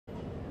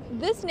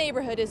This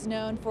neighborhood is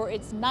known for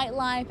its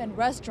nightlife and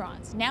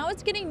restaurants. Now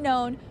it's getting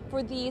known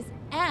for these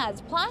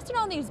ads plastered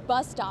on these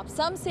bus stops.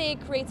 Some say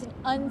it creates an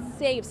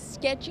unsafe,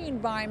 sketchy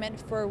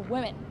environment for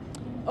women.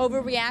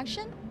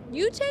 Overreaction?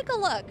 You take a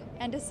look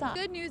and decide.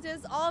 Good news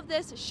is all of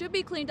this should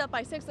be cleaned up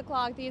by 6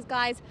 o'clock. These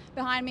guys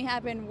behind me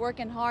have been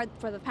working hard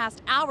for the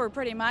past hour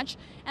pretty much.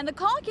 And the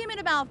call came in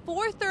about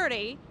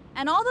 4:30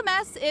 and all the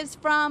mess is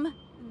from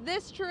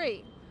this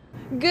tree.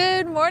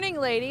 Good morning,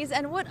 ladies,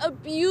 and what a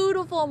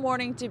beautiful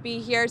morning to be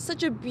here.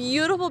 Such a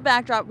beautiful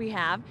backdrop we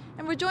have,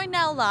 and we're joined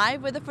now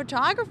live with a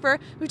photographer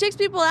who takes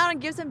people out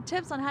and gives them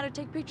tips on how to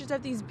take pictures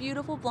of these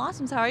beautiful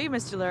blossoms. How are you,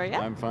 Mr. Luria?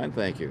 I'm fine,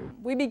 thank you.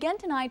 We begin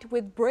tonight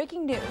with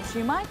breaking news.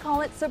 You might call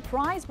it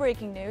surprise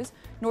breaking news.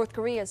 North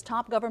Korea's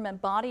top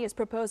government body is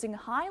proposing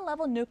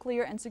high-level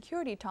nuclear and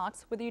security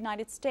talks with the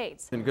United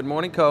States. And good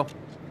morning, Co.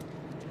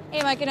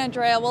 Hey, Mike and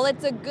Andrea. Well,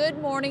 it's a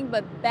good morning,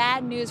 but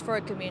bad news for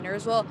our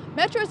commuters. Well,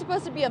 Metro is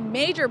supposed to be a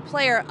major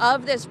player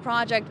of this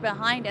project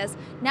behind us.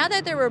 Now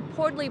that they're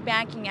reportedly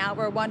backing out,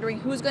 we're wondering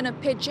who's going to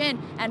pitch in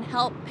and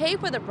help pay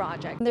for the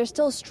project. They're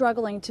still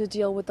struggling to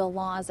deal with the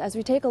laws. As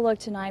we take a look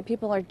tonight,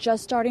 people are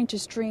just starting to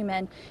stream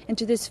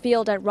into this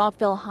field at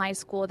Rockville High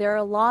School. There are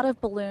a lot of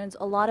balloons,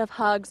 a lot of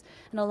hugs,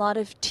 and a lot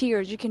of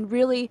tears. You can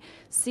really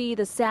see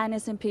the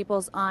sadness in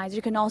people's eyes.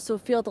 You can also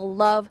feel the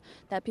love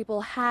that people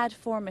had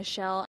for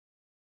Michelle.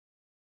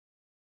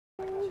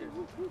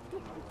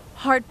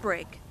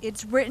 Heartbreak.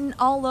 It's written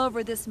all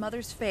over this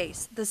mother's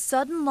face. The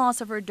sudden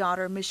loss of her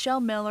daughter, Michelle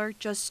Miller,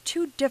 just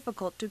too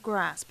difficult to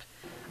grasp.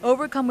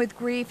 Overcome with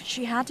grief,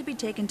 she had to be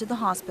taken to the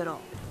hospital.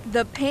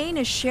 The pain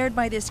is shared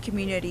by this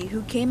community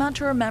who came out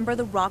to remember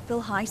the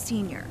Rockville High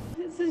senior.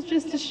 This is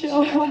just to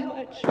show how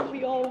much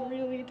we all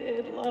really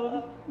did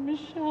love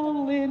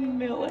Michelle Lynn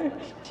Miller.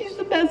 She's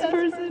the best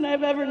person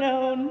I've ever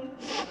known.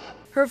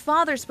 Her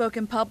father spoke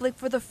in public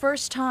for the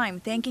first time,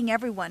 thanking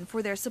everyone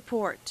for their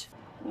support.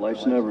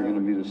 Life's never going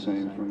to be the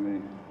same for me.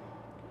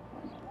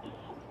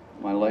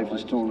 My life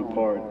is torn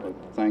apart, but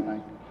thank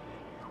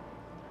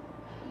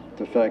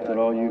the fact that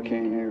all you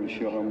came here to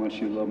show how much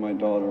you love my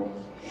daughter.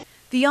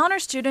 The honor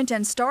student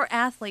and star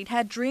athlete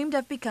had dreamed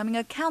of becoming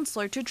a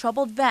counselor to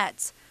troubled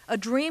vets, a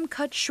dream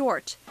cut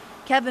short.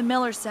 Kevin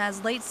Miller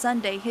says late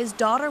Sunday his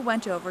daughter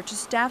went over to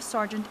Staff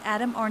Sergeant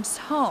Adam Arndt's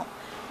home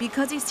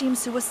because he seemed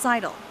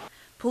suicidal.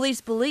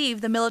 Police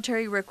believe the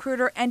military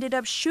recruiter ended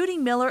up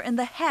shooting Miller in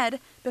the head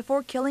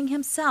before killing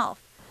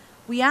himself.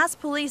 We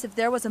asked police if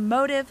there was a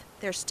motive.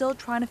 They're still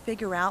trying to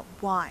figure out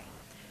why.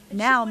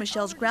 Now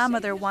Michelle's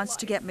grandmother wants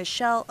to get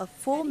Michelle a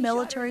full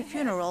military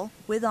funeral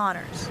with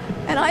honors.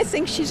 And I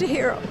think she's a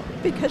hero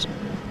because,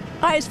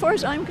 as far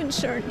as I'm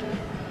concerned,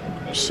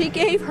 she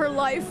gave her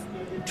life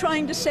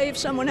trying to save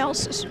someone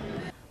else's.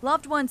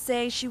 Loved ones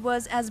say she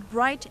was as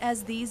bright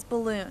as these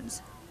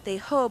balloons. They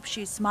hope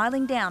she's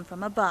smiling down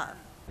from above.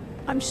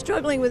 I'm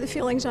struggling with the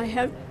feelings I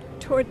have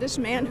toward this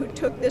man who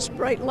took this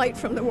bright light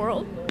from the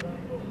world.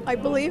 I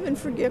believe in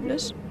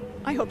forgiveness.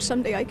 I hope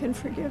someday I can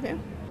forgive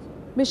him.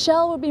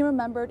 Michelle will be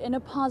remembered in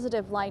a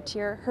positive light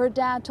here. Her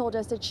dad told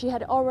us that she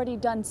had already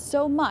done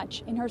so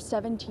much in her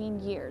 17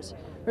 years.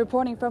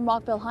 Reporting from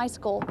Rockville High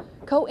School,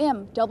 Co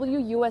Im,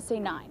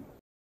 WUSA 9.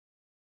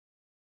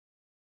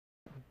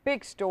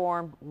 Big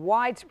storm,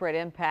 widespread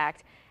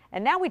impact.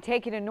 And now we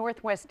take you to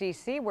Northwest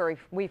D.C. where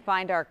we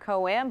find our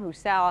Co Im who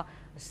saw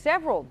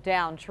several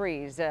downed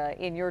trees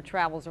in your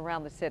travels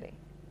around the city.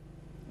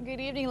 Good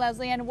evening,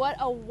 Leslie, and what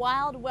a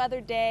wild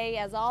weather day,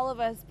 as all of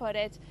us put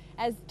it.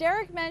 As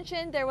Derek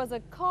mentioned, there was a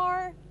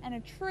car and a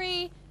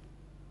tree.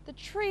 The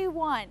tree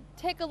won.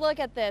 Take a look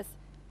at this.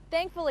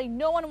 Thankfully,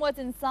 no one was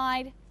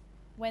inside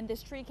when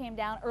this tree came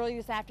down early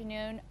this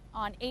afternoon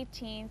on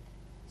 18th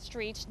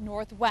Street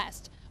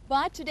Northwest.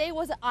 But today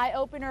was an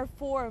eye-opener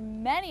for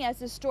many as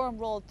the storm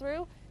rolled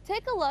through.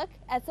 Take a look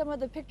at some of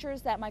the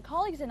pictures that my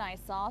colleagues and I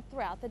saw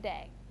throughout the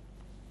day.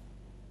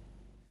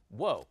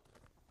 Whoa,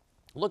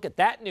 look at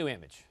that new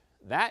image.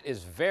 That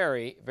is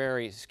very,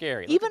 very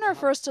scary. Even our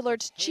first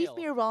alert's chief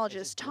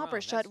meteorologist, Topper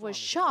Shutt, was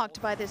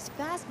shocked by this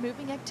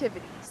fast-moving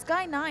activity.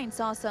 Sky 9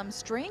 saw some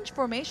strange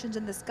formations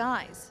in the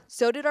skies.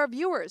 So did our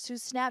viewers, who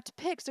snapped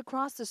pics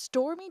across the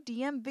stormy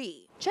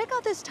DMV. Check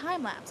out this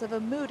time-lapse of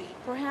a moody,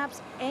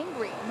 perhaps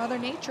angry Mother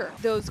Nature.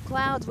 Those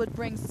clouds would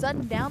bring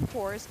sudden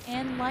downpours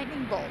and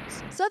lightning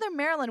bolts. Southern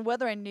Maryland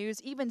Weather and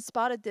News even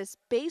spotted this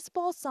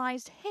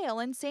baseball-sized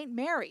hail in St.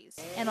 Mary's.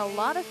 And a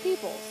lot of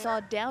people saw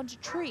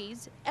downed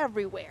trees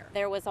everywhere.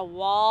 There was a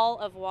wall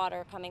of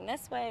water coming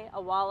this way,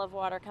 a wall of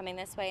water coming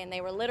this way, and they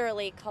were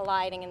literally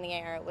colliding in the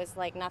air. It was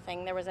like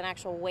nothing. There was an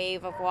actual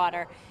wave of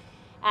water.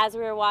 As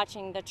we were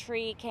watching, the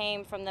tree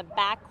came from the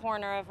back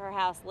corner of her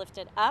house,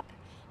 lifted up,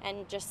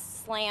 and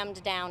just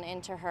slammed down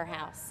into her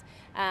house.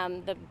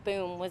 The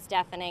boom was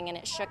deafening and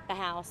it shook the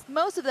house.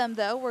 Most of them,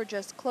 though, were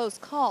just close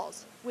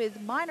calls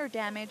with minor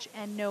damage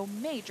and no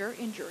major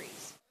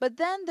injuries. But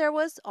then there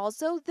was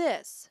also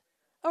this,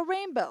 a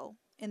rainbow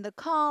in the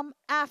calm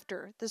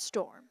after the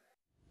storm.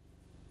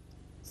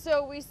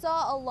 So we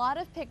saw a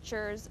lot of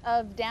pictures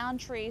of downed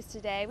trees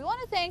today. We want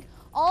to thank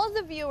all of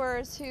the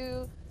viewers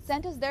who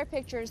sent us their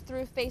pictures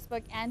through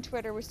Facebook and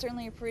Twitter. We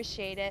certainly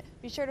appreciate it.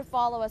 Be sure to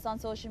follow us on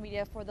social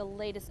media for the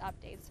latest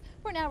updates.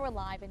 For now, we're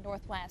live in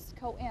Northwest.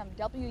 Co-Am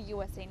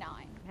WUSA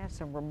 9. Yeah,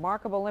 some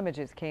remarkable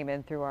images came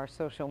in through our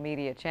social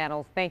media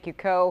channels. Thank you,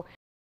 Co.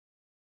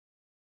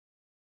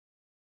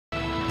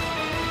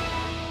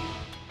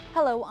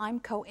 Hello, I'm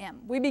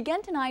Co-Am. We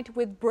begin tonight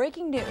with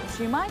breaking news.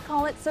 You might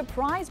call it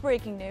surprise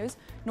breaking news.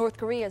 North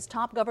Korea's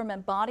top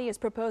government body is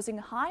proposing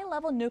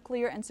high-level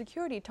nuclear and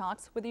security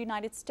talks with the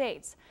United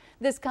States.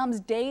 This comes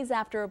days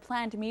after a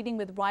planned meeting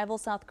with rival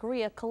South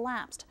Korea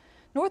collapsed.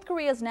 North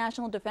Korea's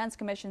National Defense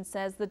Commission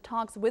says the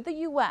talks with the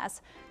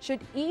U.S.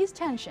 should ease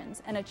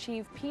tensions and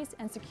achieve peace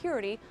and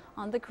security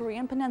on the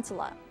Korean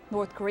peninsula.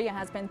 North Korea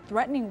has been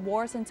threatening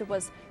war since it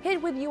was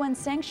hit with UN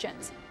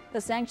sanctions. The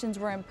sanctions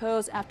were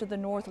imposed after the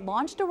North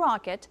launched a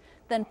rocket,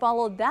 then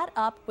followed that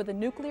up with a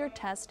nuclear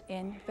test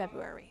in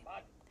February.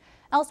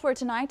 Elsewhere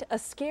tonight, a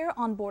scare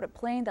on board a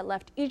plane that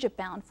left Egypt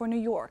bound for New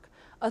York.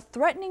 A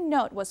threatening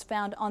note was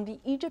found on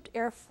the Egypt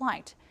Air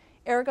flight.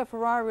 Erica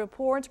Ferrari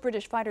reports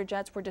British fighter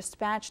jets were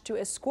dispatched to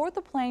escort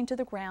the plane to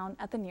the ground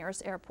at the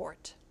nearest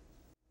airport.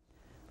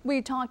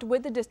 We talked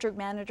with the district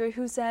manager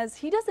who says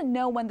he doesn't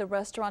know when the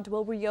restaurant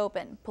will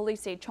reopen.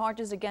 Police say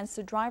charges against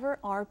the driver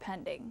are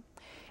pending.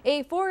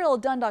 A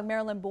 4-year-old Dundalk,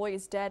 Maryland boy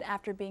is dead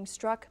after being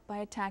struck by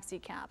a taxi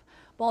cab.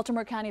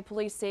 Baltimore County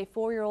police say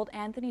 4-year-old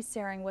Anthony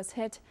Saring was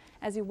hit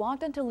as he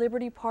walked onto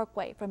Liberty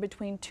Parkway from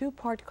between two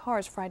parked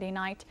cars Friday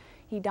night.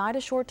 He died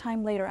a short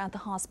time later at the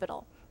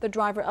hospital. The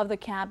driver of the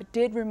cab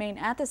did remain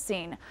at the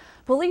scene.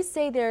 Police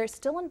say they're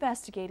still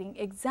investigating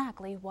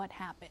exactly what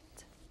happened.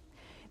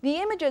 The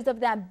images of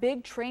that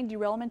big train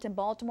derailment in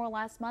Baltimore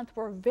last month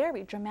were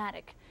very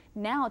dramatic.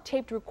 Now,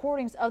 taped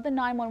recordings of the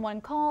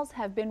 911 calls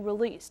have been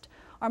released.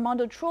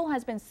 Armando Troll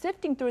has been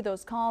sifting through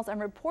those calls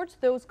and reports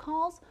those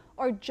calls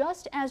are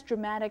just as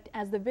dramatic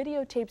as the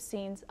videotaped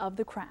scenes of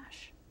the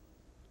crash.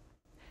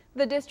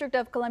 The District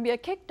of Columbia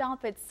kicked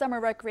off its summer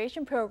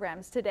recreation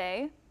programs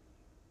today.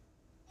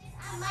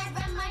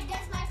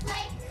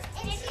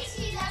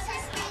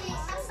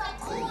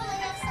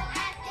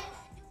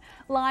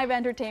 Live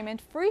entertainment,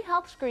 free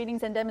health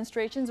screenings, and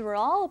demonstrations were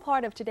all a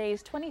part of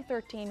today's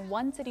 2013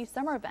 One City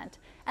Summer event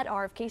at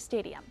RFK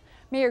Stadium.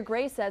 Mayor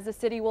Gray says the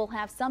city will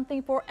have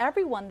something for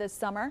everyone this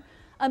summer.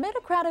 Amid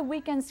a crowded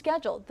weekend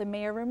schedule, the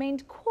mayor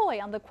remained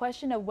coy on the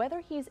question of whether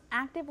he's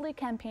actively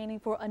campaigning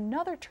for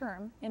another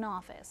term in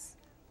office.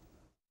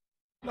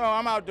 No,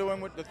 I'm out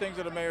doing the things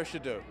that a mayor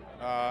should do,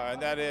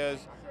 and that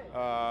is,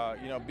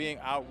 being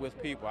out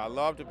with people. I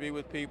love to be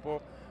with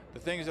people. The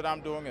things that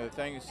I'm doing are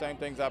the same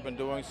things I've been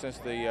doing since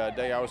the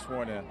day I was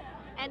sworn in.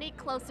 Any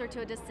closer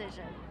to a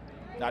decision?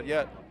 Not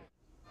yet.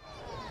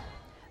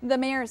 The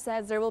mayor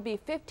says there will be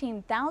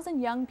 15,000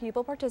 young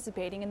people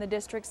participating in the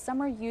district's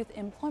summer youth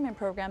employment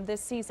program this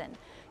season.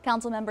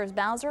 Council members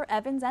Bowser,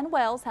 Evans, and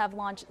Wells have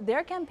launched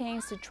their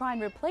campaigns to try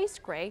and replace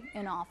Gray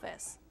in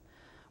office.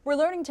 We're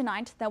learning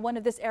tonight that one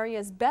of this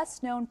area's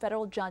best-known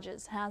federal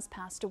judges has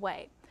passed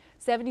away.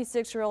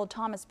 76-year-old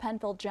Thomas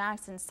Penfield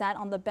Jackson sat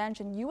on the bench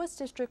in U.S.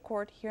 District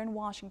Court here in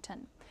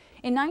Washington.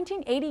 In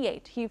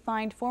 1988, he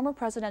fined former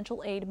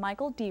presidential aide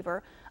Michael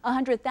Deaver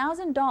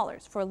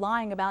 $100,000 for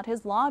lying about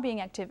his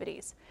lobbying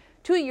activities.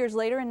 2 years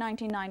later, in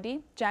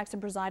 1990, Jackson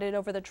presided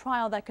over the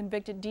trial that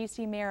convicted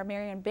D.C. Mayor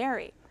Marion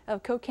Barry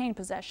of cocaine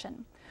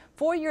possession.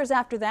 4 years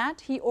after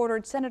that, he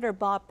ordered Senator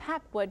Bob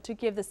Packwood to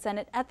give the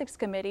Senate Ethics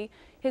Committee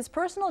his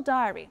personal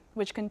diary,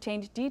 which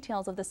contained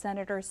details of the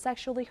senator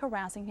sexually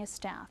harassing his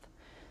staff.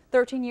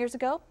 13 years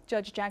ago,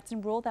 Judge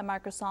Jackson ruled that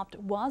Microsoft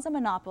was a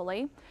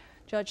monopoly.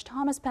 Judge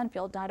Thomas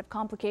Penfield died of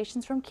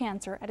complications from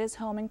cancer at his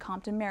home in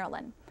Compton,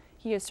 Maryland.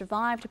 He is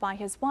survived by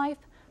his wife,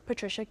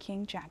 Patricia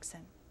King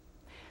Jackson.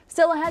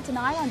 Still ahead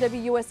tonight on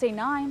WUSA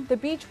 9, the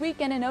beach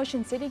weekend in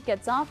Ocean City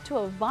gets off to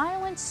a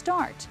violent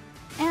start.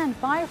 And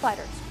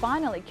firefighters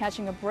finally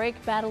catching a break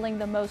battling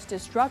the most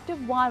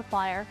destructive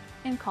wildfire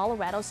in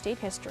Colorado state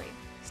history.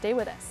 Stay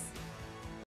with us.